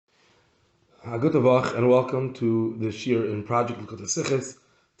Good Tavach, and welcome to the Shir in Project Likutei Sichos.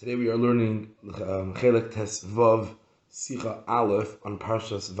 Today we are learning Chelek Tes Vav Sicha Aleph on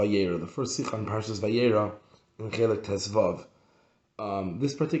Parshas Vayera, the first Sicha on Parshas Vayera in Chelek Tes Vav.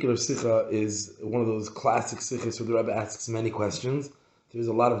 This particular Sicha is one of those classic Sichos where the Rebbe asks many questions. There's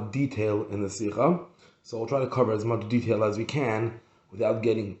a lot of detail in the Sicha, so we'll try to cover as much detail as we can without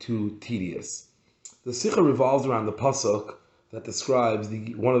getting too tedious. The Sicha revolves around the pasuk that describes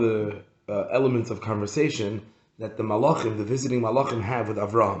one of the elements of conversation that the Malachim, the visiting Malachim, have with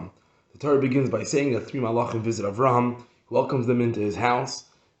Avraham. The Torah begins by saying that 3 Malachim visit Avraham, welcomes them into his house,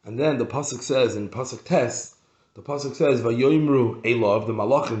 and then the pasuk says in pasuk Tes, Vayoimru Elov, the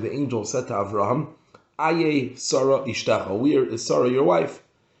Malachim, the angel, said to Avraham, Aye Sarah Ishtacha, where is Sarah your wife?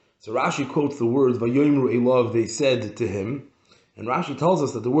 So Rashi quotes the words Vayoimru Elov, they said to him, and Rashi tells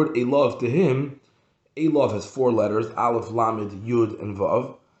us that the word Elov to him, Elov has 4 letters, Aleph, Lamed, Yud, and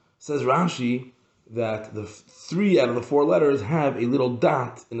Vav. Says Rashi that the 3 out of the 4 letters have a little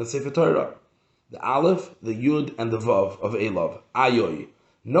dot in the Sefer Torah. The Aleph, the Yud, and the Vav of Elov. Ayoy.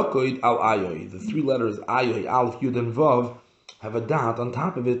 Nokoid al Ayoy. The 3 letters Ayoy, Aleph, Yud, and Vav have a dot on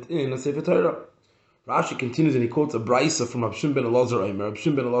top of it in the Sefer Torah. Rashi continues and he quotes a brisa from Rab Shimon ben Elazar. Rab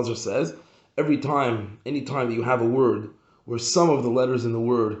Shimon ben Elazar says, anytime that you have a word where some of the letters in the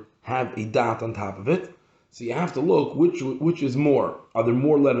word have a dot on top of it, so you have to look which is more. Are there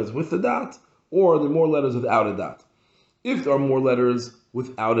more letters with a dot, or are there more letters without a dot? If there are more letters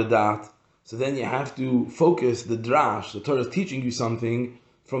without a dot, so then you have to focus the drash. The Torah is teaching you something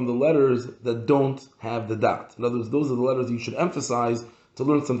from the letters that don't have the dot. In other words, those are the letters you should emphasize to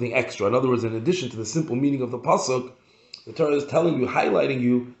learn something extra. In other words, in addition to the simple meaning of the pasuk, the Torah is telling you, highlighting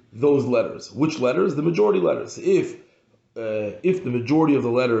you those letters. Which letters? The majority letters. If the majority of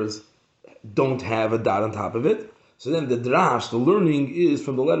the letters don't have a dot on top of it, so then the drash, the learning, is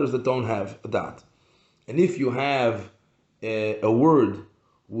from the letters that don't have a dot. And if you have a word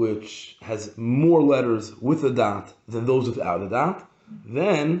which has more letters with a dot than those without a dot,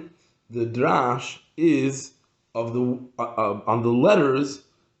 then the drash is of the on the letters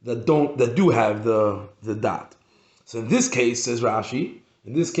that do have the dot. So in this case, says Rashi,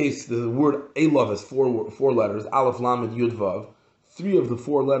 in this case the word Elov has four letters, Aleph, Lamed, Yud, Vav. 3 of the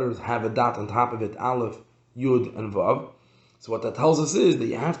 4 letters have a dot on top of it, Aleph, Yud, and Vav. So what that tells us is that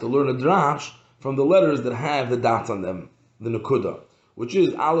you have to learn a drash from the letters that have the dots on them, the Nakuda, which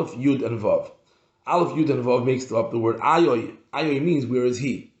is Aleph, Yud, and Vav. Aleph, Yud, and Vav makes up the word Ayoy. Ayoy means, where is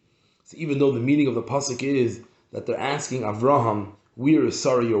he? So even though the meaning of the pasuk is that they're asking Avraham, where is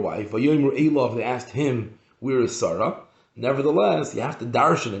Sarah your wife? Vayoimru Elov, they asked him, where is Sarah? Nevertheless, you have to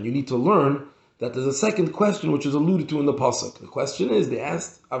darshan, and you need to learn that there's a second question which is alluded to in the pasuk. The question is, they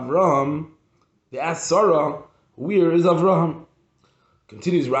asked Sarah, where is Avraham?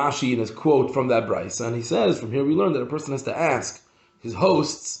 Continues Rashi in his quote from that brisa, and he says, from here we learn that a person has to ask his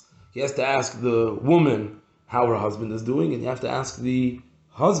hosts, he has to ask the woman how her husband is doing, and you have to ask the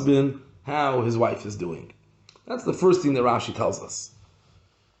husband how his wife is doing. That's the first thing that Rashi tells us.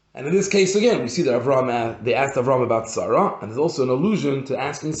 And in this case, again, we see that they asked Avraham about Sarah, and there's also an allusion to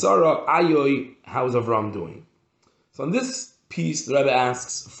asking Sarah, Ayoy, how is Avraham doing? So in this piece, the Rebbe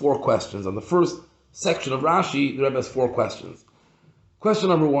asks 4 questions. On the first section of Rashi, the Rebbe has 4 questions. Question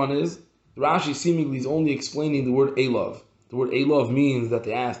number 1 is, Rashi seemingly is only explaining the word Elov. The word Elov means that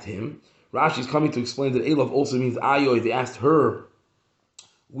they asked him. Rashi is coming to explain that Elov also means Ayoy, they asked her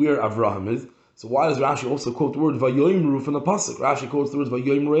where Avraham is. So why does Rashi also quote the word Vayoimru from the pasuk? Rashi quotes the words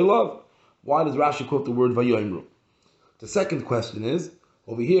Vayoimru Elov. Why does Rashi quote the word Vayoimru? The second question is,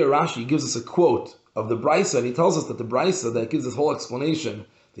 over here Rashi gives us a quote of the brisa, and he tells us that the brisa that gives this whole explanation,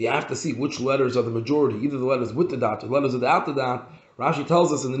 that you have to see which letters are the majority, either the letters with the dot or the letters without the dot. Rashi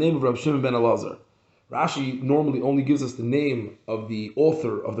tells us in the name of Rab Shimon ben Elazar. Rashi normally only gives us the name of the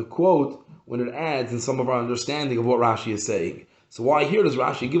author of the quote when it adds in some of our understanding of what Rashi is saying. So why here does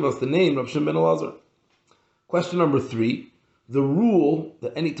Rashi give us the name of Shimon ben Elazar? Question number 3, the rule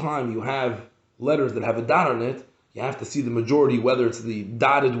that any time you have letters that have a dot on it, you have to see the majority, whether it's the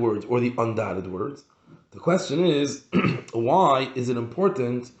dotted words or the undotted words. The question is, why is it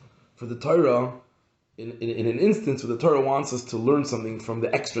important for the Torah, in an instance where the Torah wants us to learn something from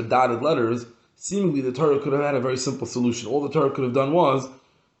the extra dotted letters, seemingly the Torah could have had a very simple solution. All the Torah could have done was,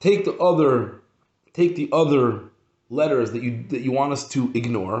 take the other letters that you want us to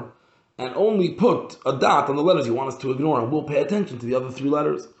ignore, and only put a dot on the letters you want us to ignore, and we'll pay attention to the other 3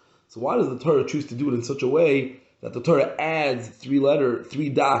 letters. So why does the Torah choose to do it in such a way that the Torah adds 3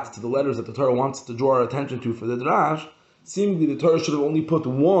 dots to the letters that the Torah wants to draw our attention to for the drash? Seemingly the Torah should have only put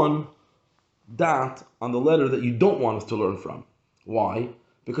 1 dot on the letter that you don't want us to learn from. Why?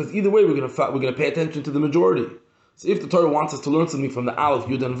 because either way we're gonna pay attention to the majority. So if the Torah wants us to learn something from the Aleph,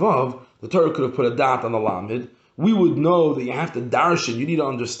 Yud, and Vav, the Torah could have put a dot on the Lamed. We would know that you have to darshan, you need to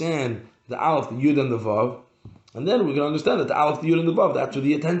understand the Aleph, the Yud, and the Vav, and then we're going to understand that the Aleph, the Yud, and the Vav, that's where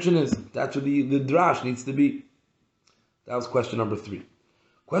the attention is. That's where the drash needs to be. That was question number 3.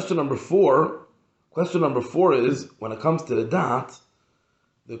 Question number 4 is, when it comes to the dot,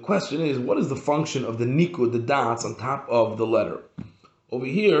 the question is, what is the function of the nikud, the dots on top of the letter? Over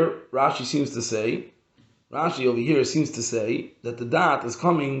here, Rashi seems to say that the dot is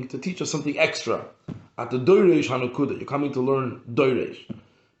coming to teach us something extra. At the doiresh hanukuda, you're coming to learn doiresh.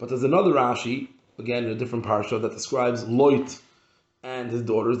 But there's another Rashi, again in a different parsha, that describes Lot and his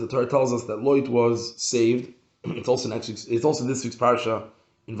daughters. The Torah tells us that Lot was saved. It's also this week's parsha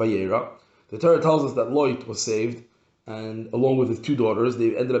in Vayera. The Torah tells us that Lot was saved, and along with his 2 daughters,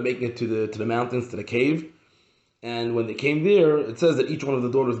 they ended up making it to the mountains, to the cave. And when they came there, it says that each one of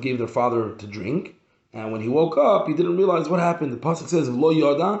the daughters gave their father to drink. And when he woke up, he didn't realize what happened. The pasuk says, "Lo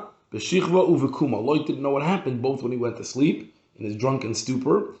yada b'shichva uvekuma." Lot didn't know what happened, both when he went to sleep in his drunken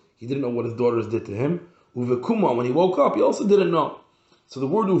stupor. He didn't know what his daughters did to him. Uvekuma, when he woke up, he also didn't know. So the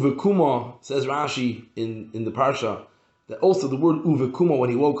word uvekuma, says Rashi in the parsha, that also the word uvekuma, when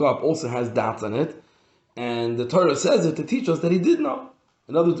he woke up, also has dots on it. And the Torah says it to teach us that he did know.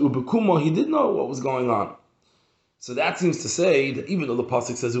 In other words, uvekuma, he did know what was going on. So that seems to say that even though the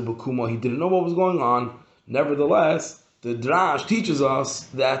pasuk says uvekuma, he didn't know what was going on, nevertheless, the drash teaches us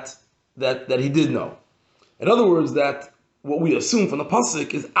that he did know. In other words, that what we assume from the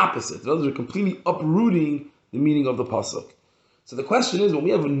pasuk is opposite. In other words, we're completely uprooting the meaning of the pasuk. So the question is, when we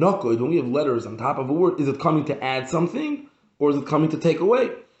have a nakud, when we have letters on top of a word, is it coming to add something, or is it coming to take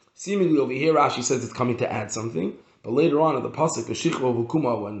away? Seemingly over here, Rashi says it's coming to add something, but later on in the pasuk, V'shichva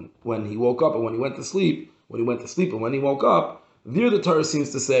v'kuma, when he woke up and when he went to sleep, and when he woke up, there the Torah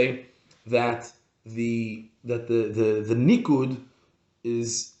seems to say that the nikud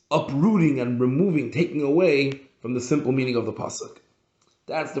is uprooting and removing, taking away from the simple meaning of the pasuk.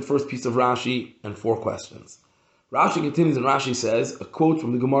 That's the first piece of Rashi and 4 questions. Rashi continues, and Rashi says, a quote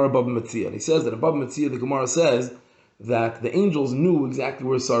from the Gemara Baba Metzia. And he says that in Baba Metzia, the Gemara says that the angels knew exactly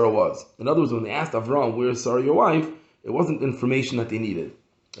where Sarah was. In other words, when they asked Avram, "Where is Sarah, your wife?" it wasn't information that they needed.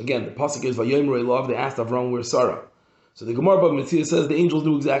 Again, the pasuk is Vayomer Elav. They asked Avram, "Where's Sarah?" So the Gemara Baba Metzia says the angels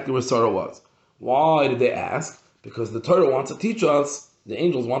knew exactly where Sarah was. Why did they ask? Because the Torah wants to teach us. The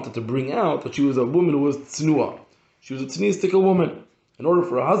angels wanted to bring out that she was a woman who was tznua. She was a tzniistic woman. In order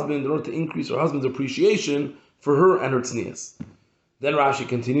to increase her husband's appreciation for her and her tznius. Then Rashi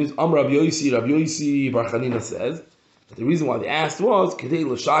continues, Rav Yosi Bar Chanina says that the reason why they asked was Kedei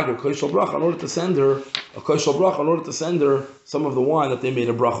l'shager koshel bracha, in order to send her some of the wine that they made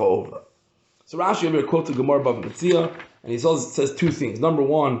a bracha over. So Rashi over here quotes the Gemara Bava Metzia, and he says 2 things. Number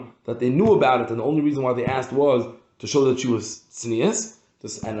 1, that they knew about it, and the only reason why they asked was to show that she was tznius.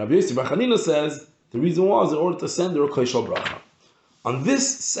 And Rav Yosi Bar Chanina says the reason was in order to send her a koshel bracha. On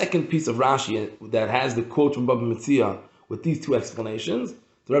this second piece of Rashi that has the quote from Baba Metzia with these 2 explanations,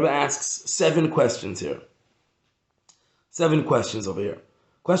 the Rebbe asks 7 questions here. 7 questions over here.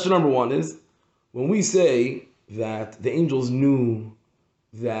 Question number 1 is, when we say that the angels knew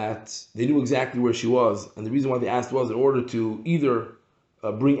that they knew exactly where she was, and the reason why they asked was in order to either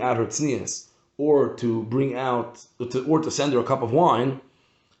bring out her tznius or to send her a cup of wine,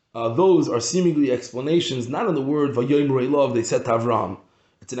 those are seemingly explanations, not on the word Vayomer Elav, they said to Avram.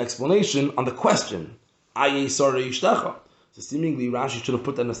 It's an explanation on the question, Aye Sarah Yishtecha. So seemingly Rashi should have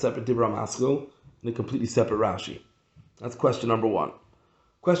put that in a separate Dibra Maskil, in a completely separate Rashi. That's question number 1.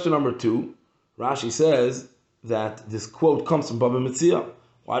 Question number 2, Rashi says that this quote comes from Baba Metzia.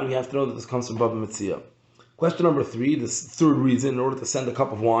 Why do we have to know that this comes from Baba Metzia? Question number 3, this third reason, in order to send a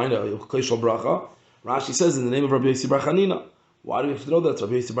cup of wine, a koshel bracha, Rashi says in the name of Rabbi Yosi Bar Chanina. Why do we have to know that it's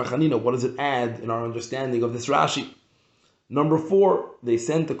Rabbi Yosi Bar Chanina? What does it add in our understanding of this Rashi? Number 4, they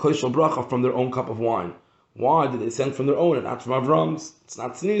sent the koshel bracha from their own cup of wine. Why did they send from their own and not from Avram's? It's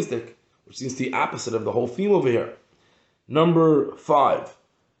not tzniistic, which seems to be opposite of the whole theme over here. Number 5,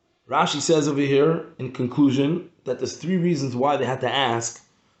 Rashi says over here in conclusion that there's 3 reasons why they had to ask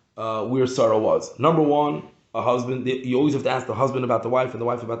where Sarah was. Number 1, a husband. You always have to ask the husband about the wife and the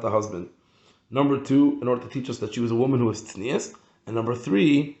wife about the husband. Number 2, in order to teach us that she was a woman who was tznius. And number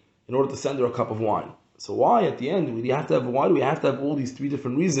 3, in order to send her a cup of wine. So why, at the end, why do we have to have all these 3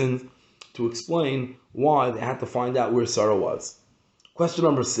 different reasons to explain why they had to find out where Sarah was? Question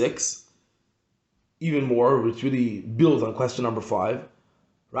number 6, even more, which really builds on question number 5.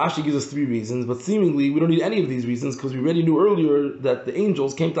 Rashi gives us 3 reasons, but seemingly we don't need any of these reasons because we already knew earlier that the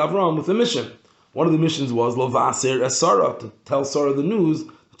angels came to Avram with a mission. One of the missions was Lovaser es Sarah, to tell Sarah the news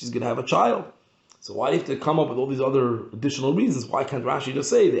she's going to have a child. So why do you have to come up with all these other additional reasons? Why can't Rashi just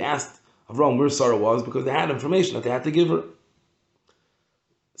say they asked Avram where Sarah was because they had information that they had to give her?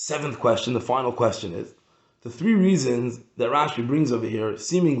 Seventh question, the final question is, the three reasons that Rashi brings over here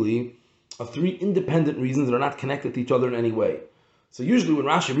seemingly are three independent reasons that are not connected to each other in any way. So usually when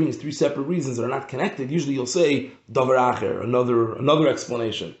Rashi brings three separate reasons that are not connected, usually you'll say davar acher, another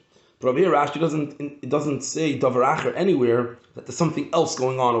explanation. But over here Rashi doesn't say davar acher anywhere, that there's something else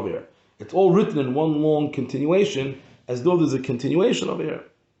going on over here. It's all written in one long continuation, as though there's a continuation over here.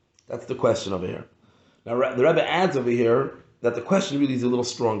 That's the question over here. Now the Rebbe adds over here that the question really is a little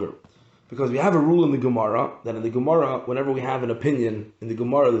stronger, because we have a rule in the Gemara that in the Gemara, whenever we have an opinion in the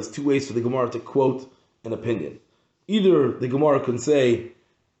Gemara, there's two ways for the Gemara to quote an opinion. Either the Gemara can say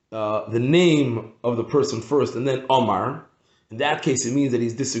the name of the person first and then Omar. In that case, it means that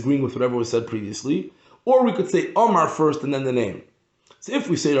he's disagreeing with whatever was said previously. Or we could say Omar first and then the name. So if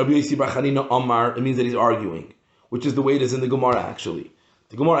we say Rabbi Yossi bar Chanina Omar, it means that he's arguing, which is the way it is in the Gemara actually.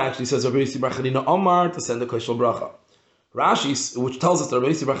 The Gemara actually says Rabbi Yossi bar Chanina Omar to send a Kashal Bracha. Rashi, which tells us that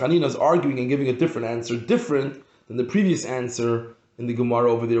Rabbi Yossi bar Chanina is arguing and giving a different answer, different than the previous answer in the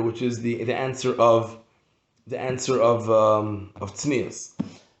Gemara over there, which is the answer of Tznius.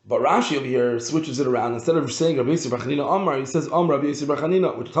 But Rashi over here switches it around. Instead of saying Rabbi Yossi bar Chanina Omar, he says Rabbi Yossi bar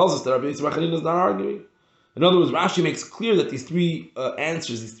Chanina, which tells us that Rabbi Yossi bar Chanina is not arguing. In other words, Rashi makes clear that these three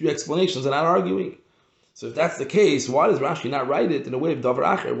answers, these three explanations, are not arguing. So if that's the case, why does Rashi not write it in a way of davar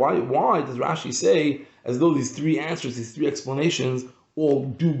acher? Why does Rashi say as though these three answers, these three explanations, all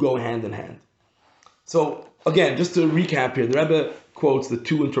do go hand in hand? So again, just to recap here, the Rebbe quotes the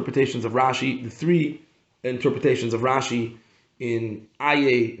two interpretations of Rashi, the three interpretations of Rashi in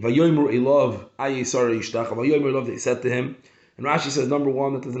Aye Vayomer Elov Aye Sarah Ishtach Vayomer Elov. They said to him, and Rashi says number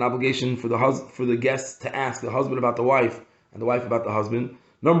one, that there's an obligation for the guests to ask the husband about the wife and the wife about the husband.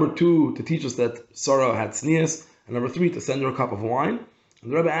 Number two, to teach us that Sarah had tznius, and number three, to send her a cup of wine.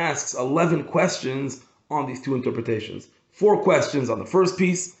 And the Rebbe asks 11 questions on these two interpretations. 4 questions on the first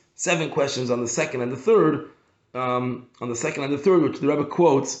piece, 7 questions on the second and the third. Which the Rebbe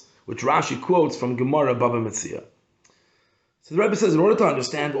quotes, which Rashi quotes from Gemara Baba Metzia. So the Rebbe says, in order to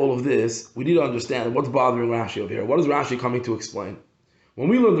understand all of this, we need to understand what's bothering Rashi over here. What is Rashi coming to explain? When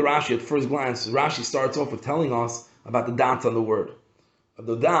we learn the Rashi at first glance, Rashi starts off with telling us about the dots on the word.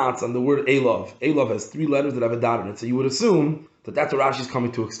 The dots on the word Elov. Elov has 3 letters that have a dot in it. So you would assume that that's what Rashi is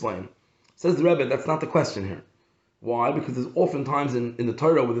coming to explain. Says the Rebbe, that's not the question here. Why? Because there's oftentimes in the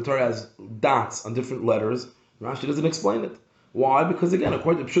Torah, where the Torah has dots on different letters, Rashi doesn't explain it. Why? Because again,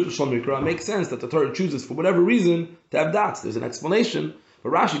 according to Pshut Shlomo Mikra, it makes sense that the Torah chooses for whatever reason to have dots. There's an explanation,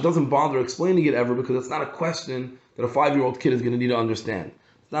 but Rashi doesn't bother explaining it ever, because it's not a question that a 5-year-old kid is going to need to understand.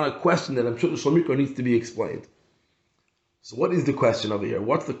 It's not a question that Pshut Shlomo Mikra needs to be explained. So what is the question over here?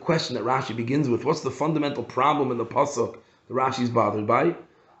 What's the question that Rashi begins with? What's the fundamental problem in the pasuk that Rashi is bothered by?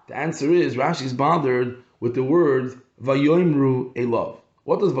 The answer is Rashi is bothered with the word Vayoimru Elov.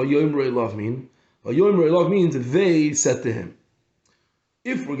 What does Vayoimru Elov mean? Vayoimru Elov means that they said to him.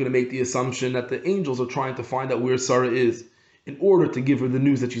 If we're going to make the assumption that the angels are trying to find out where Sarah is in order to give her the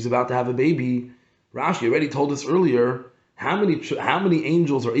news that she's about to have a baby, Rashi already told us earlier how many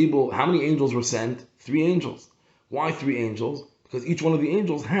angels were sent? 3 angels. Why 3 angels? Because each one of the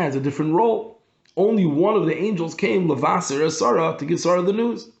angels has a different role. Only one of the angels came, Levaser Sarah, to give Sarah the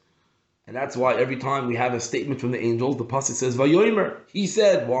news. And that's why every time we have a statement from the angels, the pasuk says, Vayomer. He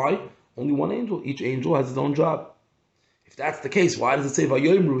said. Why? Only one angel. Each angel has his own job. If that's the case, why does it say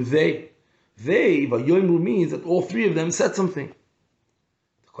Vayomer, they? They, Vayomer, means that all 3 of them said something.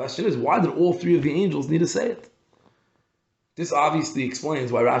 The question is, why did all 3 of the angels need to say it? This obviously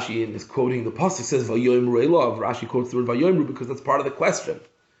explains why Rashi is quoting the pasuk says Vayomer Elov. Rashi quotes the word Vayomer because that's part of the question.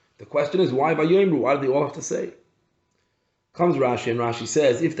 The question is, why Vayomer? Why do they all have to say? Comes Rashi, and Rashi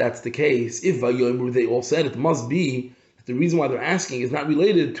says, if that's the case, if Vayomer they all said, it must be that the reason why they're asking is not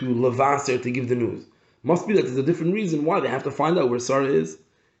related to Levaser to give the news. It must be that there's a different reason why they have to find out where Sarah is.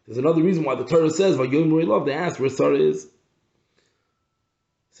 There's another reason why the Torah says Vayomer Elov. They ask where Sarah is.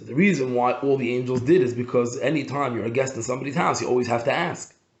 So the reason why all the angels did is because anytime you're a guest in somebody's house, you always have to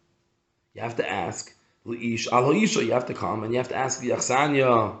ask. You have to ask. L'Ish al ha'isha, you have to come and you have to ask the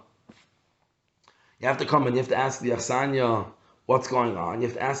Achsanya. You have to come and you have to ask the Achsanya what's going on. You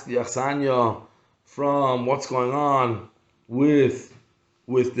have to ask the Achsanya from what's going on with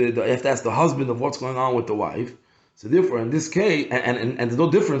you have to ask the husband of what's going on with the wife. So therefore, in this case, and there's no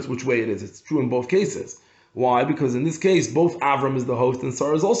difference which way it is. It's true in both cases. Why? Because in this case, both Avram is the host and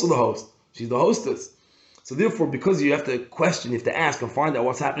Sarah is also the host. She's the hostess. So therefore, because you have to question, you have to ask and find out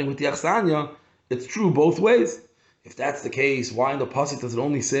what's happening with the Achsanya, it's true both ways. If that's the case, why in the pasuk does it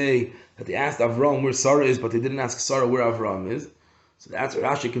only say that they asked Avram where Sarah is, but they didn't ask Sarah where Avram is? So that's where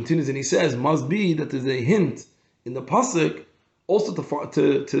Rashi continues, and he says, must be that there's a hint in the pasuk also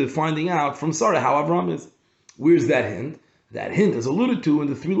to finding out from Sarah how Avram is. Where's that hint? That hint is alluded to in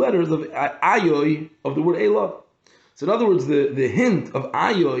the three letters of Ayoy of the word Elav. So in other words, the hint of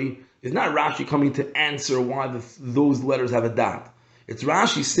Ayoy is not Rashi coming to answer why those letters have a dot. It's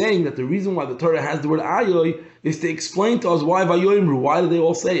Rashi saying that the reason why the Torah has the word Ayoy is to explain to us why Vayoimru, why do they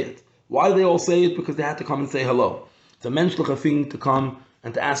all say it? Why do they all say it? Because they had to come and say hello. It's a menschliche thing to come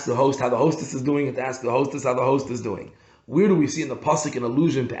and to ask the host how the hostess is doing and to ask the hostess how the host is doing. Where do we see in the pasuk an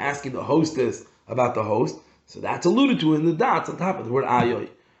allusion to asking the hostess about the host? So that's alluded to in the dots on top of the word Ayoy.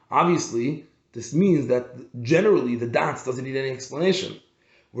 Obviously, this means that generally the dots doesn't need any explanation.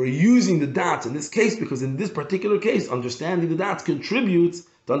 We're using the dots in this case because in this particular case, understanding the dots contributes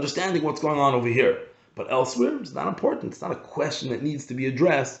to understanding what's going on over here. But elsewhere, it's not important. It's not a question that needs to be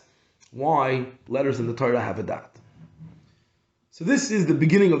addressed why letters in the Torah have a dot. So this is the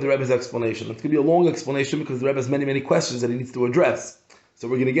beginning of the Rebbe's explanation. It's going to be a long explanation because the Rebbe has many, many questions that he needs to address. So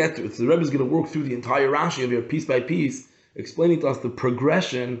we're going to get to it. So the Rebbe is going to work through the entire Rashi over here, piece by piece, explaining to us the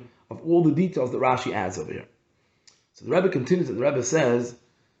progression of all the details that Rashi adds over here. So the Rebbe continues and the Rebbe says,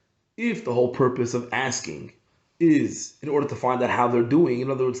 if the whole purpose of asking is in order to find out how they're doing,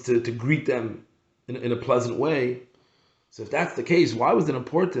 in other words, to greet them in a pleasant way, so if that's the case, why was it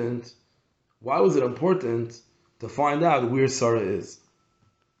important to find out where Sarah is?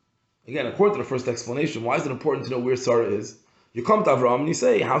 Again, according to the first explanation, why is it important to know where Sarah is? You come to Avram and you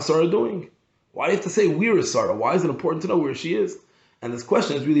say, how's Sarah doing? Why do you have to say, where is Sarah? Why is it important to know where she is? And this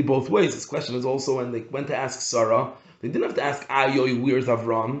question is really both ways. This question is also when they went to ask Sarah, they didn't have to ask Ayoy, where's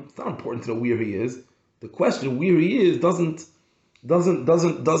Avram? It's not important to know where he is. The question where he is doesn't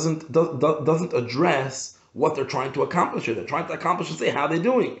address what they're trying to accomplish here. They're trying to accomplish and say how they're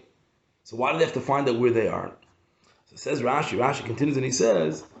doing. So why do they have to find out where they are? So it says Rashi continues and he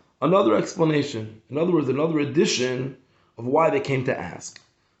says, another explanation. In other words, another addition of why they came to ask.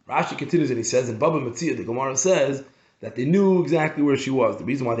 Rashi continues and he says, in Baba Metzia, the Gemara says, that they knew exactly where she was. The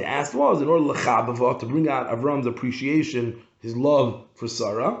reason why they asked was in order to bring out Avram's appreciation, his love for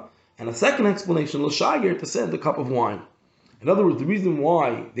Sarah, and a second explanation, l'shagir, to send a cup of wine. In other words, the reason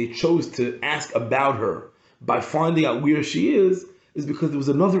why they chose to ask about her by finding out where she is because there was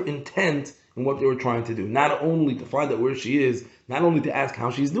another intent in what they were trying to do. Not only to find out where she is, not only to ask how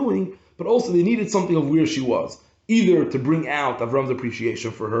she's doing, but also they needed something of where she was. Either to bring out Avram's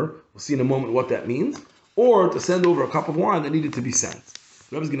appreciation for her, we'll see in a moment what that means, or to send over a cup of wine that needed to be sent.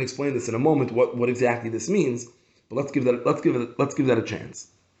 The Rebbe is going to explain this in a moment what exactly this means, but let's give that a chance.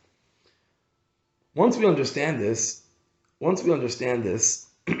 Once we understand this, once we understand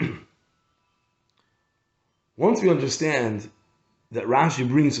that Rashi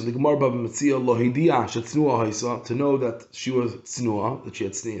brings from the Gemara Baba Metzia Lohidiyah Shetznuah Haisa, to know that she was tznuah, that she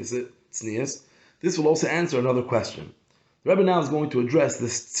had tznius, this will also answer another question. The Rebbe now is going to address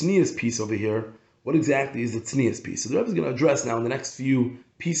this tznius piece over here. What exactly is the tznius piece? So the Rebbe is going to address now in the next few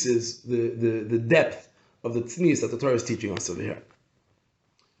pieces the depth of the tznius that the Torah is teaching us over here.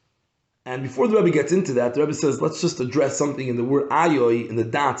 And before the Rebbe gets into that, the Rebbe says, let's just address something in the word ayoy, in the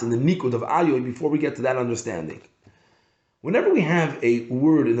dots, in the nikud of ayoy, before we get to that understanding. Whenever we have a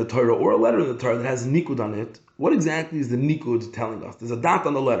word in the Torah or a letter in the Torah that has nikud on it, what exactly is the nikud telling us? There's a dot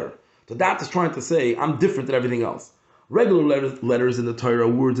on the letter. The dot is trying to say, I'm different than everything else. Regular letters in the Torah,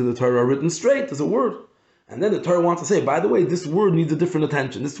 words in the Torah are written straight as a word. And then the Torah wants to say, by the way, this word needs a different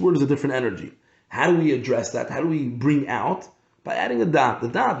attention. This word is a different energy. How do we address that? How do we bring out? By adding a dot. The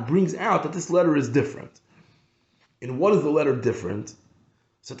dot brings out that this letter is different. In what is the letter different?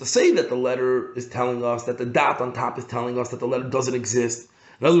 So to say that the letter is telling us, that the dot on top is telling us that the letter doesn't exist,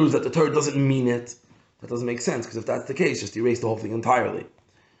 in other words, that the Torah doesn't mean it, that doesn't make sense, because if that's the case, just erase the whole thing entirely.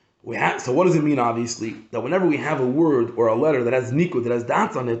 So what does it mean, obviously? That whenever we have a word or a letter that has nikud, that has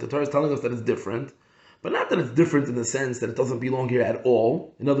dots on it, the Torah is telling us that it's different, but not that it's different in the sense that it doesn't belong here at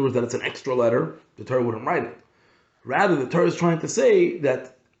all. In other words, that it's an extra letter, the Torah wouldn't write it. Rather, the Torah is trying to say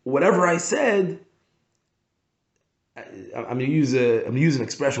that whatever I said, I'm going to use an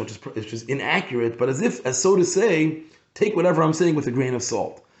expression which is inaccurate, but as so to say, take whatever I'm saying with a grain of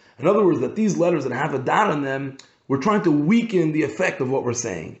salt. In other words, that these letters that have a dot on them, we're trying to weaken the effect of what we're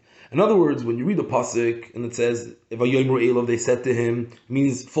saying. In other words, when you read the pasuk and it says, "Vayomer Elav," they said to him,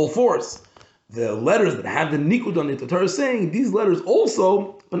 means full force. The letters that have the nikud on it, the Torah is saying these letters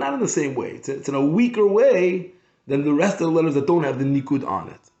also, but not in the same way. It's in a weaker way than the rest of the letters that don't have the nikud on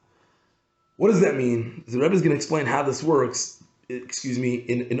it. What does that mean? The Rebbe is going to explain how this works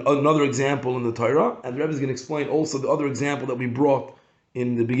in another example in the Torah, and the Rebbe is going to explain also the other example that we brought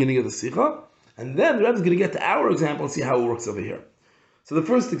in the beginning of the Sikha, and then the Rebbe is going to get to our example and see how it works over here. So the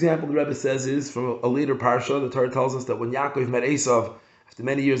first example the Rebbe says is from a later parsha. The Torah tells us that when Yaakov met Esav after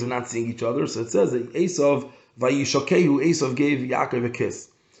many years of not seeing each other, so it says that Esav gave Yaakov a kiss.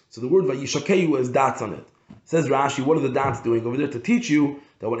 So the word Vayishakehu has dots on it. Says Rashi, what are the dots doing over there? To teach you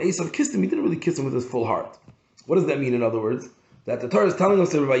that when Esav kissed him, he didn't really kiss him with his full heart. What does that mean, in other words? That the Torah is telling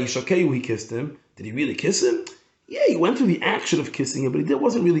us that Vayishakehu, he kissed him. Did he really kiss him? Yeah, he went through the action of kissing him, but he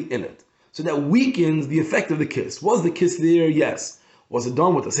wasn't really in it. So that weakens the effect of the kiss. Was the kiss there? Yes. Was it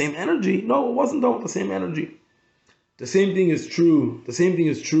done with the same energy? No, it wasn't done with the same energy. The same thing is true.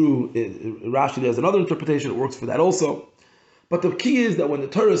 Rashi, there's another interpretation that works for that also. But the key is that when the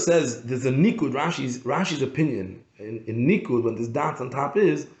Torah says there's a nikud, Rashi's opinion in nikud, when there's dots on top,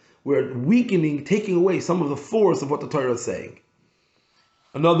 is we're weakening, taking away some of the force of what the Torah is saying.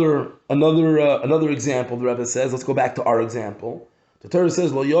 Another example the Rebbe says. Let's go back to our example. The Torah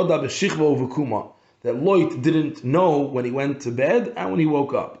says lo yoda b'shichva uvekuma, that Lot didn't know when he went to bed and when he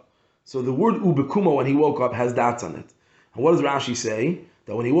woke up. So the word ubekuma, when he woke up, has dots on it. And what does Rashi say?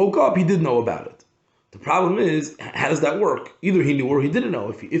 That when he woke up, he did know about it. The problem is, how does that work? Either he knew or he didn't know.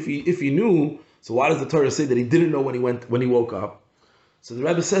 If he knew, so why does the Torah say that he didn't know when he woke up? So the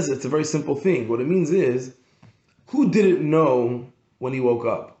Rebbe says it's a very simple thing. What it means is, who didn't know when he woke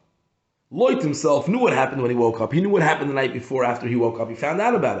up? Lot himself knew what happened when he woke up. He knew what happened the night before after he woke up. He found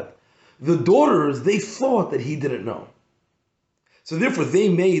out about it. The daughters, they thought that he didn't know. So therefore, they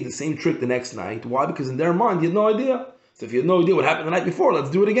made the same trick the next night. Why? Because in their mind, he had no idea. So if you had no idea what happened the night before, let's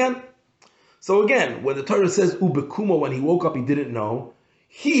do it again. So again, when the Torah says, Ubekuma, when he woke up, he didn't know,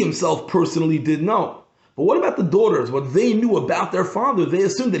 he himself personally did know. But what about the daughters? What they knew about their father, they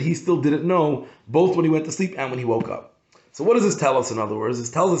assumed that he still didn't know, both when he went to sleep and when he woke up. So what does this tell us, in other words? This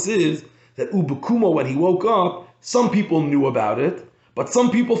tells us is that Ubekuma, when he woke up, some people knew about it, but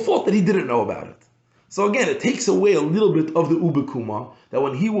some people thought that he didn't know about it. So again, it takes away a little bit of the Ubekuma, that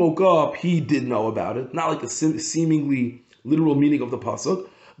when he woke up, he did know about it. Not like a seemingly literal meaning of the pasuk,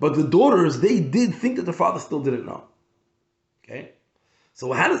 but the daughters, they did think that their father still didn't know. Okay?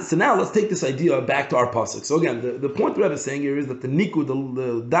 So now let's take this idea back to our pasuk. So again, the point the Rebbe is saying here is that the nikud,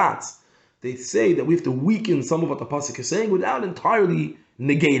 the dots, they say that we have to weaken some of what the pasuk is saying without entirely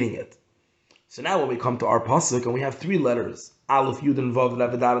negating it. So now when we come to our pasuk and we have three letters, Aleph, Yud, and Vav, that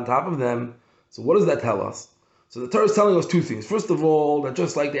have a dot on top of them, so what does that tell us? So the Torah is telling us two things. First of all, that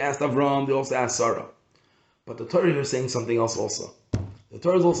just like they asked Avram, they also asked Sarah. But the Torah here is saying something else also. The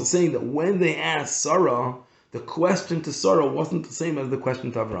Torah is also saying that when they asked Sarah, the question to Sarah wasn't the same as the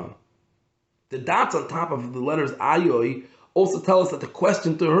question to Avram. The dots on top of the letters Ayoy also tell us that the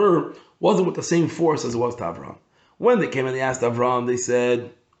question to her wasn't with the same force as it was to Avram. When they came and they asked Avram, they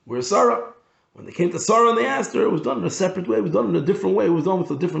said, "Where's Sarah?" When they came to Sarah and they asked her, it was done in a separate way, it was done in a different way, it was done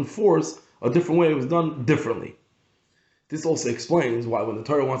with a different force, a different way, it was done differently. This also explains why when the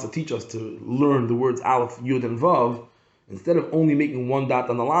Torah wants to teach us to learn the words Aleph, Yud, and Vav, instead of only making one dot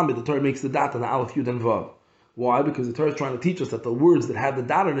on the Lamed, the Torah makes the dot on the Aleph, Yud, and Vav. Why? Because the Torah is trying to teach us that the words that have the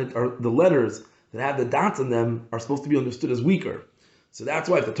dot on it, or the letters that have the dots on them, are supposed to be understood as weaker. So that's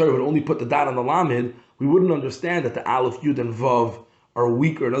why if the Torah would only put the dot on the Lamed, we wouldn't understand that the Aleph, Yud, and Vav are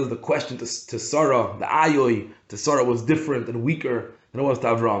weaker. In other words, the question to Sarah, the Ayoy to Sarah, was different and weaker than it was to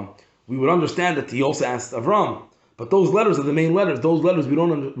Avram. We would understand that he also asked Avram, but those letters are the main letters. Those letters we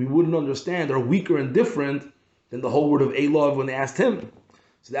wouldn't understand are weaker and different than the whole word of Elov when they asked him.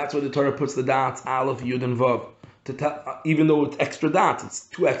 So that's why the Torah puts the dots Aleph, Yud, and Vav. Even though it's extra dots, it's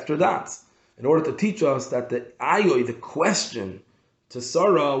two extra dots, in order to teach us that the Ayoy, the question to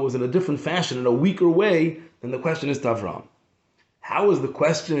Sarah, was in a different fashion, in a weaker way than the question is to Avram. How is the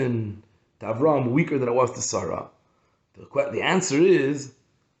question to Avram weaker than it was to Sarah? The answer is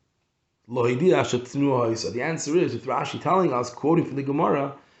Lo hidia shetznuah ha'isa. The answer is, with Rashi telling us, quoting from the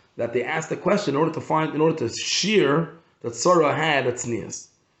Gemara, that they asked the question in order to shear that Sarah had a tznius.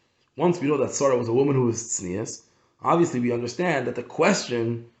 Once we know that Sarah was a woman who was tznius, obviously we understand that the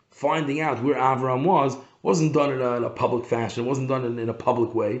question, finding out where Avram was, wasn't done in a public fashion. It wasn't done in a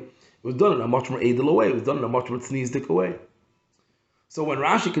public way. It was done in a much more edel way. It was done in a much more tzniisdik way. So when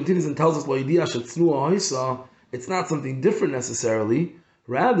Rashi continues and tells us Lo hidia shetznuah ha'isa, it's not something different necessarily.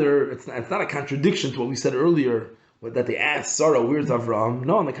 Rather, it's not a contradiction to what we said earlier, that they asked Sarah, "Where's Avram?"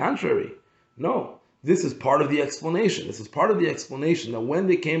 No, on the contrary. No, this is part of the explanation. This is part of the explanation that when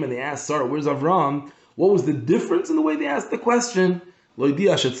they came and they asked Sarah, "Where's Avram?" what was the difference in the way they asked the question? Lo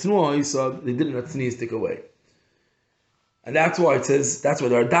hidia shetznuah ha'isa, they did it in a tzniistik way. And that's why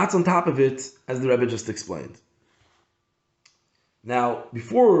there are dots on top of it, as the Rebbe just explained. Now,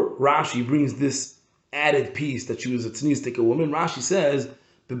 before Rashi brings this added piece that she was a tzniistic woman, Rashi says,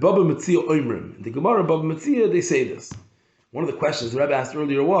 the Baba Metzia Oimrim. In the Gemara Baba Metzia, they say this. One of the questions the Rebbe asked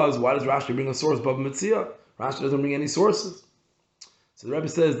earlier was, why does Rashi bring a source, Baba Metzia? Rashi doesn't bring any sources. So the Rebbe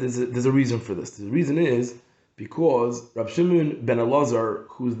says there's a reason for this. The reason is because Rab Shimon ben Elazar,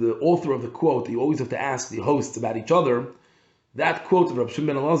 who's the author of the quote that you always have to ask the hosts about each other, that quote of Rab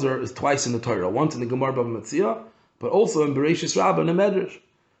Shimon ben Elazar is twice in the Torah, once in the Gemara Baba Metzia, but also in Bereshis Rabbah and the Medrash.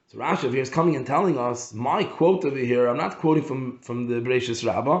 So Rashi over here is coming and telling us, my quote over here, I'm not quoting from the Bereshis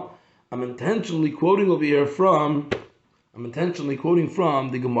Rabbah, I'm intentionally quoting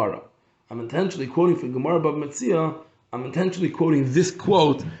from the Gemara. I'm intentionally quoting from Gemara Baba Metzia, I'm intentionally quoting this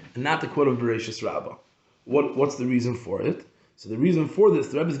quote and not the quote of Bereshis Rabbah. What's the reason for it? So the reason for this,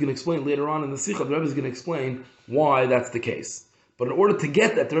 the Rebbe is going to explain later on in the Sikha, the Rebbe is going to explain why that's the case. But in order to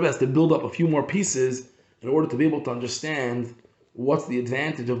get that, the Rebbe has to build up a few more pieces in order to be able to understand what's the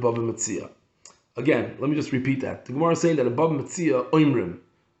advantage of Baba Metzia. Again, let me just repeat that. The Gemara is saying that a Baba Metzia, Oimrim.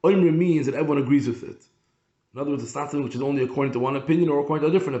 Oimrim means that everyone agrees with it. In other words, it's not something which is only according to one opinion or according to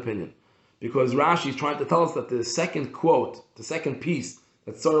a different opinion. Because Rashi is trying to tell us that the second quote, the second piece,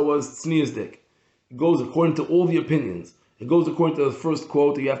 that Sarah was tzniisdik, it goes according to all the opinions. It goes according to the first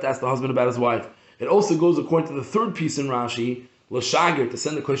quote that you have to ask the husband about his wife. It also goes according to the third piece in Rashi, l'shagir, to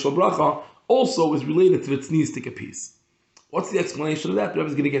send the koshel bracha, also is related to the tzniisdik piece. What's the explanation of that? The Rebbe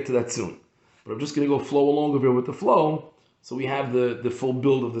is going to get to that soon. But I'm just going to go flow along over here with the flow, so we have the full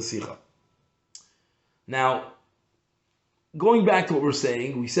build of the Sikha. Now, going back to what we're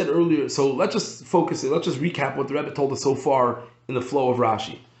saying, we said earlier, so let's just recap what the Rebbe told us so far in the flow of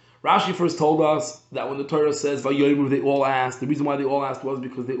Rashi. Rashi first told us that when the Torah says Vayomer, they all asked. The reason why they all asked was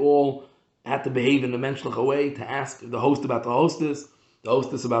because they all had to behave in a menschlich way to ask the host about the hostess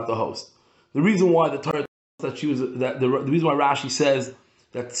about the host. The reason why the Torah that she was the reason why Rashi says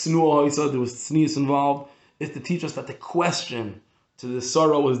that there was tznius involved is to teach us that the question to the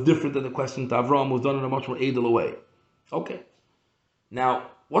Sarah was different than the question to Avram, was done in a much more edel way. Okay. Now,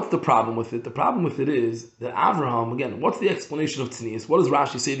 what's the problem with it? The problem with it is that Avraham, again, what's the explanation of tznius? What does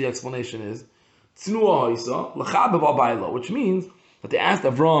Rashi say the explanation is? Which means that they asked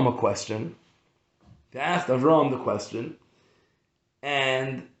Avram a question. They asked Avram the question,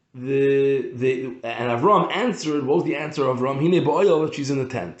 and Avram answered. What was the answer of Avram? Hine ba'oil, that she's in the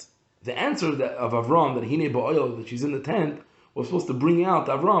tent. The answer of Avram, that Hine ba'oil, that she's in the tent, was supposed to bring out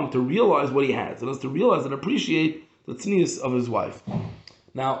Avram to realize what he has, and was to realize and appreciate the tznius of his wife.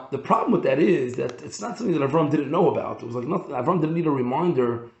 Now, the problem with that is that it's not something that Avram didn't know about. It was like nothing. Avram didn't need a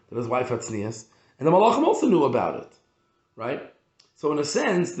reminder that his wife had tznius, and the Malachim also knew about it, right? So in a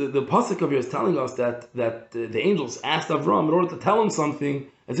sense, the pasuk of here is telling us that the angels asked Avram in order to tell him something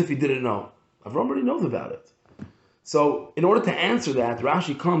as if he didn't know. Avram already knows about it. So in order to answer that,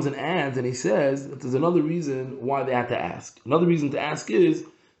 Rashi comes and adds, and he says that there's another reason why they had to ask. Another reason to ask is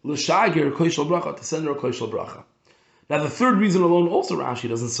l'shagir koshel bracha, to send her a koshel bracha. Now the third reason alone also Rashi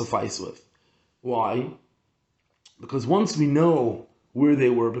doesn't suffice with. Why? Because once we know where they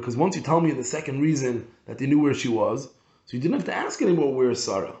were, because once you tell me the second reason that they knew where she was, so you didn't have to ask anymore, where is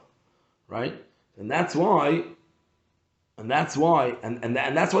Sarah, right? And that's why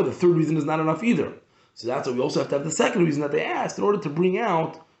the third reason is not enough either. So that's why we also have to have the second reason that they asked in order to bring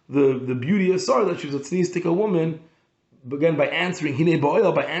out the beauty of Sarah, that she was a tzniistic woman, again by answering Hine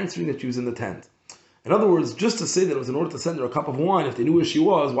ba'oil, by answering that she was in the tent. In other words, just to say that it was in order to send her a cup of wine, if they knew where she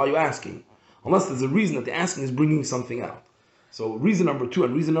was, why are you asking? Unless there's a reason that the asking is bringing something out. So reason number 2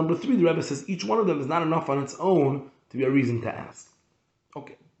 and reason number 3, the Rebbe says each one of them is not enough on its own to be a reason to ask.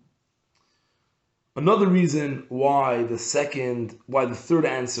 Okay. Another reason why the third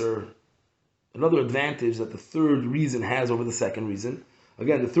answer, another advantage that the third reason has over the second reason.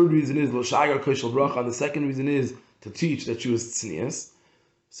 Again, the third reason is l'shagir koshel bracha, and the second reason is to teach that she was tznius.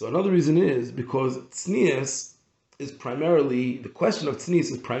 So another reason is because tznius is primarily, the question of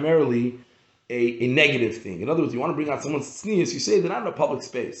tznius is primarily a negative thing. In other words, you want to bring out someone's tznius, you say they're not in a public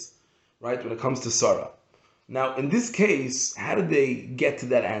space, right, when it comes to Sarah. Now, in this case, how did they get to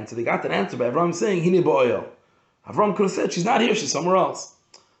that answer? They got that answer by Avram saying, Hine ba'oil. Avram could have said, she's not here, she's somewhere else.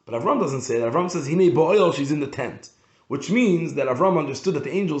 But Avram doesn't say that. Avram says, Hine ba'oil, she's in the tent. Which means that Avram understood that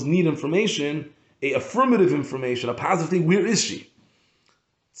the angels need information, a affirmative information, a positive thing. Where is she?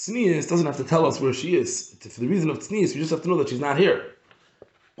 Tznius doesn't have to tell us where she is. For the reason of tznius, we just have to know that she's not here.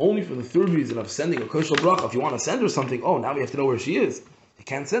 Only for the third reason of sending a koshel bracha, if you want to send her something, now we have to know where she is. You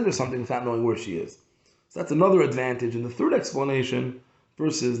can't send her something without knowing where she is. So that's another advantage in the third explanation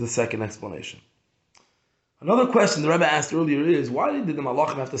versus the second explanation. Another question the Rebbe asked earlier is, why did the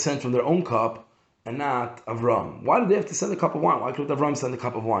Malachim have to send from their own cup and not Avram? Why did they have to send a cup of wine? Why couldn't Avram send a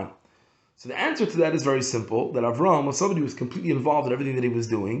cup of wine? So the answer to that is very simple, that Avram was somebody who was completely involved in everything that he was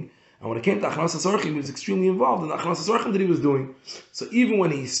doing, and when it came to Achnas HaSorchim, he was extremely involved in the Achnas HaSorchim that he was doing. So even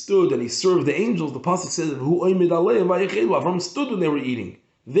when he stood and he served the angels, the Pasuk says, Avram stood when they were eating.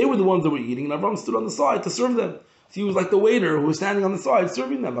 They were the ones that were eating, and Avram stood on the side to serve them. So he was like the waiter who was standing on the side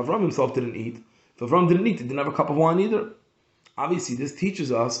serving them. Avram himself didn't eat. If Avram didn't eat, he didn't have a cup of wine either. Obviously, this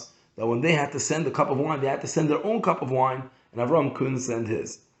teaches us that when they had to send a cup of wine, they had to send their own cup of wine, and Avram couldn't send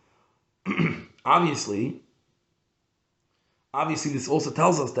his. Obviously, this also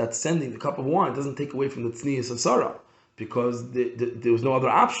tells us that sending the cup of wine doesn't take away from the tznius of Sarah, because there was no other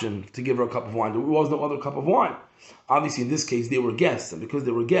option to give her a cup of wine. There was no other cup of wine. Obviously, in this case, they were guests, and because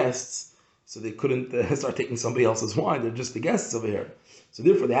they were guests, so they couldn't start taking somebody else's wine. They're just the guests over here. So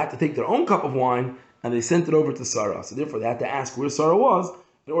therefore, they had to take their own cup of wine, and they sent it over to Sarah. So therefore, they had to ask where Sarah was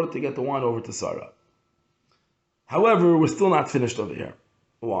in order to get the wine over to Sarah. However, we're still not finished over here.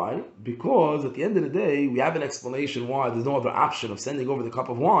 Why? Because at the end of the day, we have an explanation why there's no other option of sending over the cup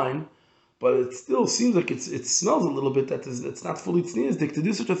of wine, but it still seems like it smells a little bit that it's not fully tzniusdik to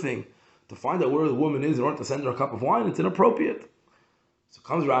do such a thing. To find out where the woman is in order to send her a cup of wine, it's inappropriate. So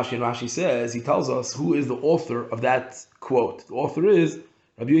comes Rashi, and Rashi says, he tells us who is the author of that quote. The author is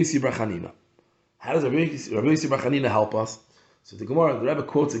Rabbi Yossi bar Chanina. How does Rabbi Yossi bar Chanina help us? So the Rebbe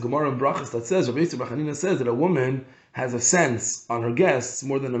quotes a Gemara in Brachas that says, Rabbi Yossi bar Chanina says that a woman has a sense on her guests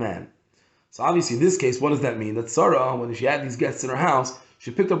more than a man. So obviously in this case, what does that mean? That Sarah, when she had these guests in her house,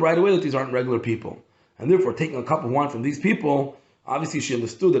 she picked up right away that these aren't regular people. And therefore, taking a cup of wine from these people, obviously she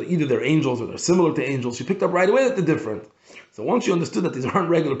understood that either they're angels or they're similar to angels. She picked up right away that they're different. So once she understood that these aren't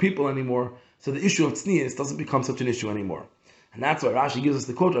regular people anymore, so the issue of tznius doesn't become such an issue anymore. And that's why Rashi gives us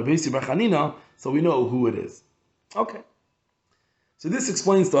the quote, Rabbi Yossi bar Chanina, so we know who it is. Okay. So this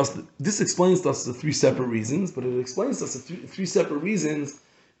explains to us the three separate reasons, but it explains to us the three separate reasons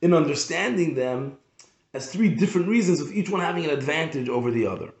in understanding them as three different reasons, with each one having an advantage over the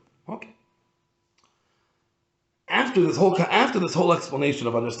other. Okay. After this whole explanation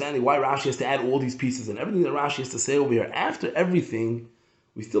of understanding why Rashi has to add all these pieces and everything that Rashi has to say over here, after everything,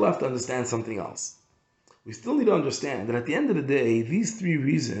 we still have to understand something else. We still need to understand that at the end of the day, these three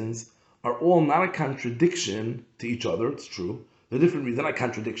reasons are all not a contradiction to each other. It's true. They're different reasons, they're not a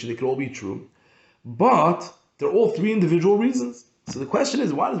contradiction, they could all be true. But they're all three individual reasons. So the question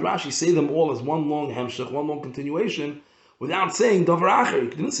is, why does Rashi say them all as one long hemshech, one long continuation, without saying davar acher? He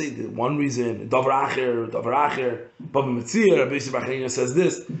didn't say the one reason, davar acher, Baba Metzir, Rabbi Yossi bar Chanina says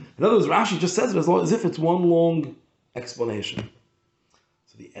this. In other words, Rashi just says it as if it's one long explanation.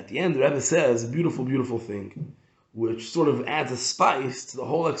 So at the end, the Rebbe says a beautiful, beautiful thing, which sort of adds a spice to the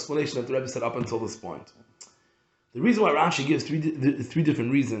whole explanation that the Rebbe said up until this point. The reason why Rashi gives three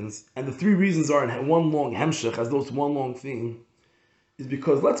different reasons, and the three reasons are in one long hemshech, as though it's one long thing, is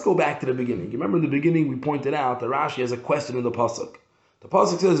because let's go back to the beginning. You remember in the beginning we pointed out that Rashi has a question in the pasuk. The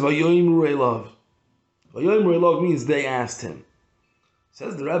pasuk says, "Vayoimru elav." Vayoimru elav means they asked him.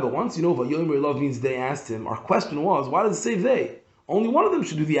 Says the Rebbe, once you know Vayoimru elav means they asked him, our question was, why does it say they? Only one of them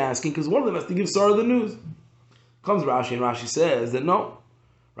should do the asking, because one of them has to give Sarah the news. Comes Rashi, and Rashi says that no.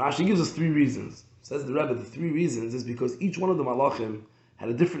 Rashi gives us three reasons. Says the Rebbe, the three reasons is because each one of the malachim had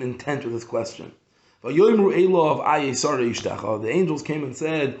a different intent with this question. The angels came and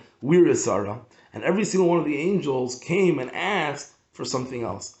said, where is Sarah? And every single one of the angels came and asked for something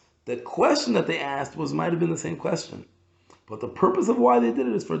else. The question that they asked might have been the same question. But the purpose of why they did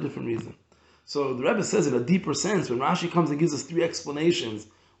it is for a different reason. So the Rebbe says in a deeper sense, when Rashi comes and gives us three explanations,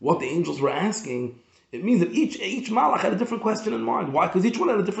 what the angels were asking, it means that each malach had a different question in mind. Why? Because each one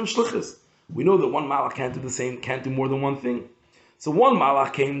had a different shlichus. We know that one malach can't do more than one thing. So one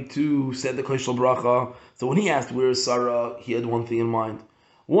malach came to said the koshel bracha. So when he asked where is Sarah, he had one thing in mind.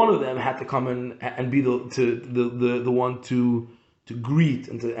 One of them had to come in and be the one to greet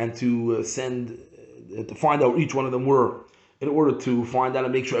and to send to find out where each one of them were, in order to find out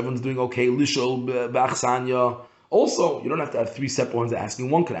and make sure everyone's doing okay. Lishol b'achsanya. Also, you don't have to have three separate ones asking.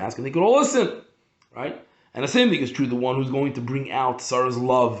 One could ask and they could all listen, right? And the same thing is true. The one who's going to bring out Sarah's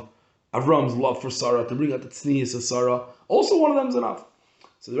love, Avram's love for Sarah, to bring out the tznius of Sarah, also one of them is enough.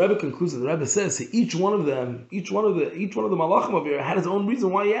 So the Rebbe concludes, and the Rebbe says, so each one of the malachim over here had his own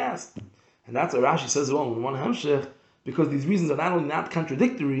reason why he asked, and that's what Rashi says. Well, in one hemshech, because these reasons are not only not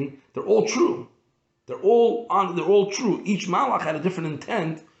contradictory, they're all true. They're all true. Each malach had a different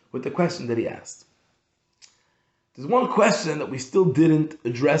intent with the question that he asked. There's one question that we still didn't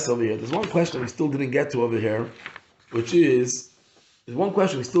address over here. There's one question we still didn't get to over here, there's one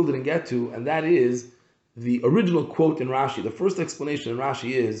question we still didn't get to, and that is the original quote in Rashi. The first explanation in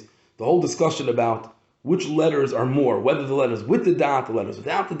Rashi is, the whole discussion about which letters are more, whether the letters with the dot, the letters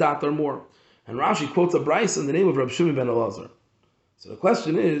without the dot are more. And Rashi quotes a brayso in the name of Rab Shimon ben Elazar. So the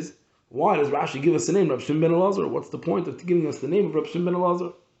question is, why does Rashi give us the name Rab Shimon ben Elazar? What's the point of giving us the name of Rab Shimon ben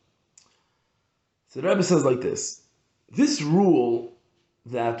Elazar? So the Rebbe says like this: this rule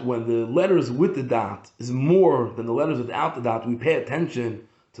that when the letters with the dot is more than the letters without the dot, we pay attention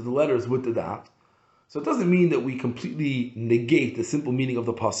to the letters with the dot. So it doesn't mean that we completely negate the simple meaning of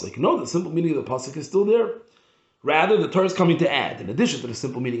the pasuk. No, the simple meaning of the pasuk is still there. Rather, the Torah is coming to add, in addition to the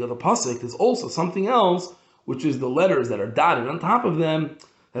simple meaning of the pasuk, there's also something else, which is the letters that are dotted on top of them,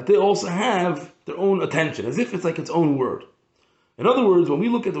 that they also have their own attention, as if it's like its own word. In other words, when we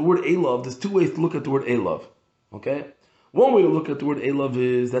look at the word Elav, there's two ways to look at the word Elav. Okay? One way to look at the word Elav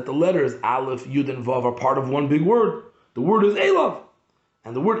is that the letters Aleph, Yud, and Vav are part of one big word. The word is Elav.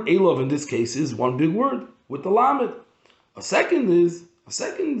 And the word Elav in this case is one big word with the Lamed. A second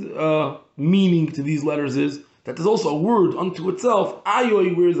meaning to these letters is that there's also a word unto itself,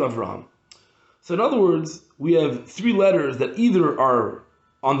 Ayoy, where is Avraham. So in other words, we have three letters that either are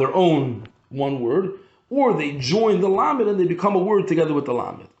on their own one word, or they join the Lamed and they become a word together with the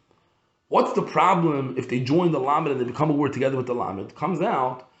Lamed. What's the problem if they join the Lamed and they become a word together with the Lamed? It comes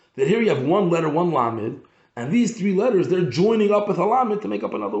out that here you have one letter, one Lamed, and these three letters, they're joining up with a Lamed to make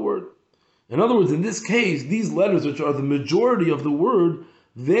up another word. In other words, in this case, these letters, which are the majority of the word,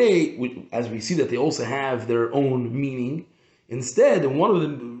 they, as we see that they also have their own meaning, instead, in one of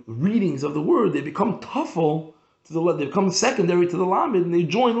the readings of the word, they become tafel to the, they become secondary to the Lamed, and they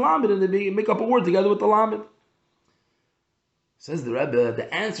join Lamed and they make up a word together with the Lamed. Says the Rebbe,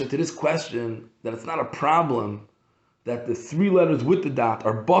 the answer to this question, that it's not a problem that the three letters with the dot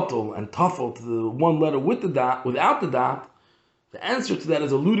are batel and tafel to the one letter with the dot, without the dot, the answer to that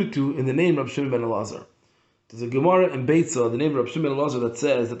is alluded to in the name of Rab Shimon ben Elazar. There's a Gemara in Beitza, the name of Rab Shimon ben Elazar, that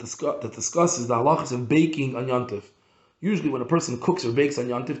says that discusses the halachas of baking on Yontif. Usually when a person cooks or bakes on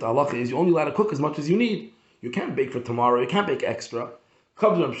Yontif, the halacha is you're only allowed to cook as much as you need. You can't bake for tomorrow, you can't bake extra.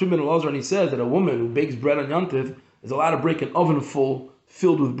 Comes Rab Shimon ben Elazar and he says that a woman who bakes bread on Yontif is allowed to break an oven full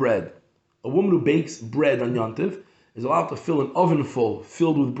filled with bread. A woman who bakes bread on Yontif is allowed to fill an oven full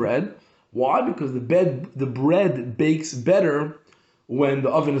filled with bread. Why? Because the bread bakes better when the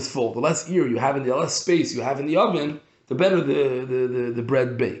oven is full. The less air you have in the less space you have in the oven, the better the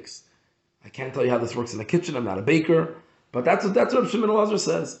bread bakes. I can't tell you how this works in the kitchen. I'm not a baker, but that's what Rab Shimon ben Elazar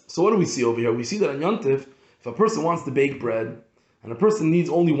says. So what do we see over here? We see that on Yontif, if a person wants to bake bread and a person needs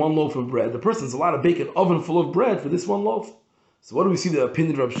only one loaf of bread, the person's allowed to bake an oven full of bread for this one loaf. So what do we see the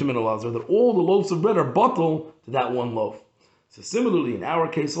opinion of Rab Shimon ben Elazar? That all the loaves of bread are batel to that one loaf. So similarly, in our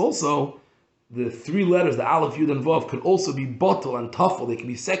case also, the three letters, the Aleph, Yud, and Vav, could also be batel and tafel. They can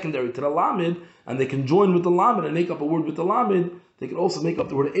be secondary to the Lamed, and they can join with the Lamed and make up a word with the Lamed. They can also make up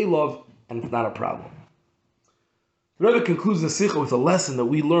the word Elav, and it's not a problem. The Rebbe concludes the Sikha with a lesson that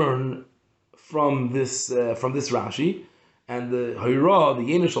we learn from this Rashi, and the Hira, the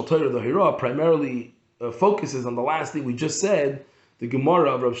Yenish al Torah, the Hira, primarily focuses on the last thing we just said, the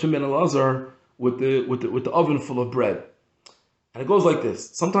Gemara of Rab Shimon ben Elazar with the oven full of bread. And it goes like this.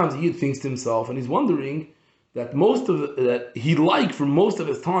 Sometimes Yid thinks to himself, and he's wondering that that he'd like for most of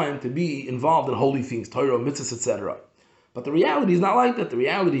his time to be involved in holy things, Torah, mitzvahs, etc. But the reality is not like that. The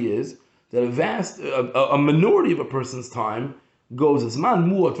reality is that a minority of a person's time goes, as man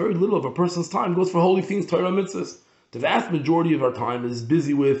mu'at, very little of a person's time goes for holy things, Torah, mitzvahs. The vast majority of our time is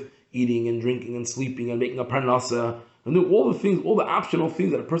busy with eating and drinking and sleeping and making a parnasa and doing all the things, all the optional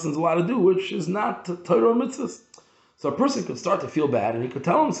things that a person's allowed to do, which is not Torah, mitzvahs. So a person could start to feel bad, and he could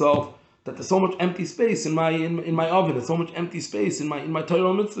tell himself that there's so much empty space in my oven. There's so much empty space in my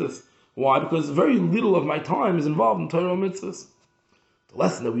Torah mitzvahs. Why? Because very little of my time is involved in Torah mitzvahs. The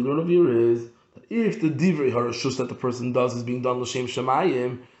lesson that we learn over here is that if the divrei harashus that the person does is being done l'shem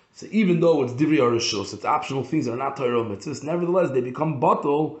shemayim, so even though it's divrei harashus, it's optional things that are not Torah mitzvahs, nevertheless they become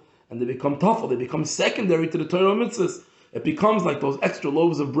batel and they become tafel. They become secondary to the Torah mitzvahs. It becomes like those extra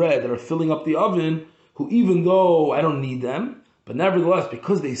loaves of bread that are filling up the oven, who even though I don't need them, but nevertheless,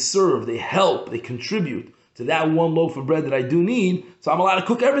 because they serve, they help, they contribute to that one loaf of bread that I do need, so I'm allowed to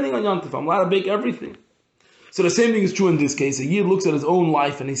cook everything on Yom Tov. I'm allowed to bake everything. So the same thing is true in this case. A Yid looks at his own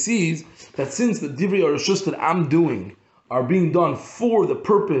life and he sees that since the divrei harashus that I'm doing are being done for the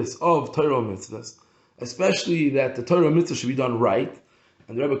purpose of Torah mitzvahs, especially that the Torah mitzvah should be done right,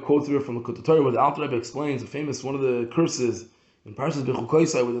 and the Rebbe quotes here from the Kutei Torah where the Alter Rebbe explains a famous one of the curses in Parshas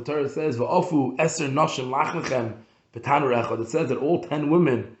Bechukoisai, where the Torah says, "Va'afu eser nashim lachnechem b'tanur echad." It says that all 10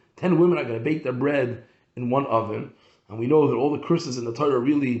 women are going to bake their bread in one oven, and we know that all the curses in the Torah are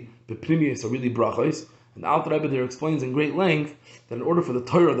really bepnimius, are really brachos. And the Alter Rebbe there explains in great length that in order for the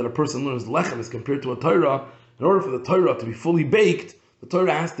Torah that a person learns lechem is compared to a Torah, in order for the Torah to be fully baked, the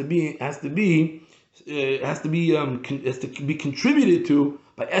Torah has to be contributed to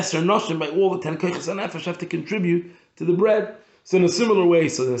by Eser Noshim, by all the 10 Kochos HaNefesh have to contribute to the bread. So in a similar way,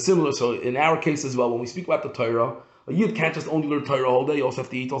 so in our case as well, when we speak about the Torah, a Yid can't just only learn Torah all day, you also have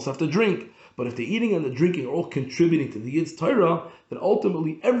to eat, also have to drink. But if the eating and the drinking are all contributing to the Yid's Torah, then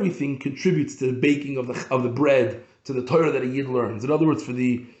ultimately everything contributes to the baking of the bread, to the Torah that a Yid learns. In other words, for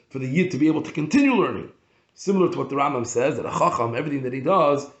the Yid to be able to continue learning. Similar to what the Rambam says, that a Chacham, everything that he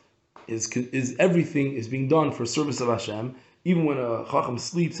does, everything is being done for service of Hashem. Even when a Chacham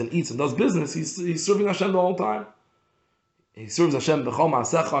sleeps and eats and does business, he's serving Hashem the whole time. He serves Hashem b'chol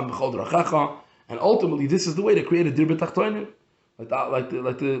ma'asecha and b'chol drachecha, and ultimately this is the way to create a dir b'tachtonim. Like the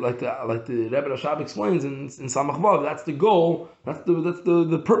Rebbe Rashab explains in Samach Vav, that's the goal, that's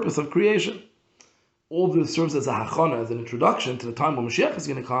the purpose of creation. All this serves as a hachana, as an introduction to the time when Mashiach is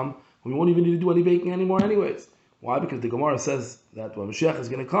going to come, when we won't even need to do any baking anymore anyways. Why? Because the Gemara says that when Mashiach is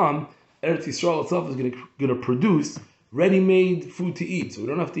going to come, Eretz Yisrael itself is going to produce ready-made food to eat. So we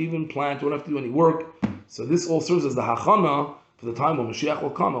don't have to even plant, we don't have to do any work. So this all serves as the hachana for the time when Mashiach will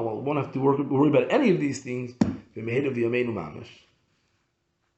come, and we won't have to worry about any of these things.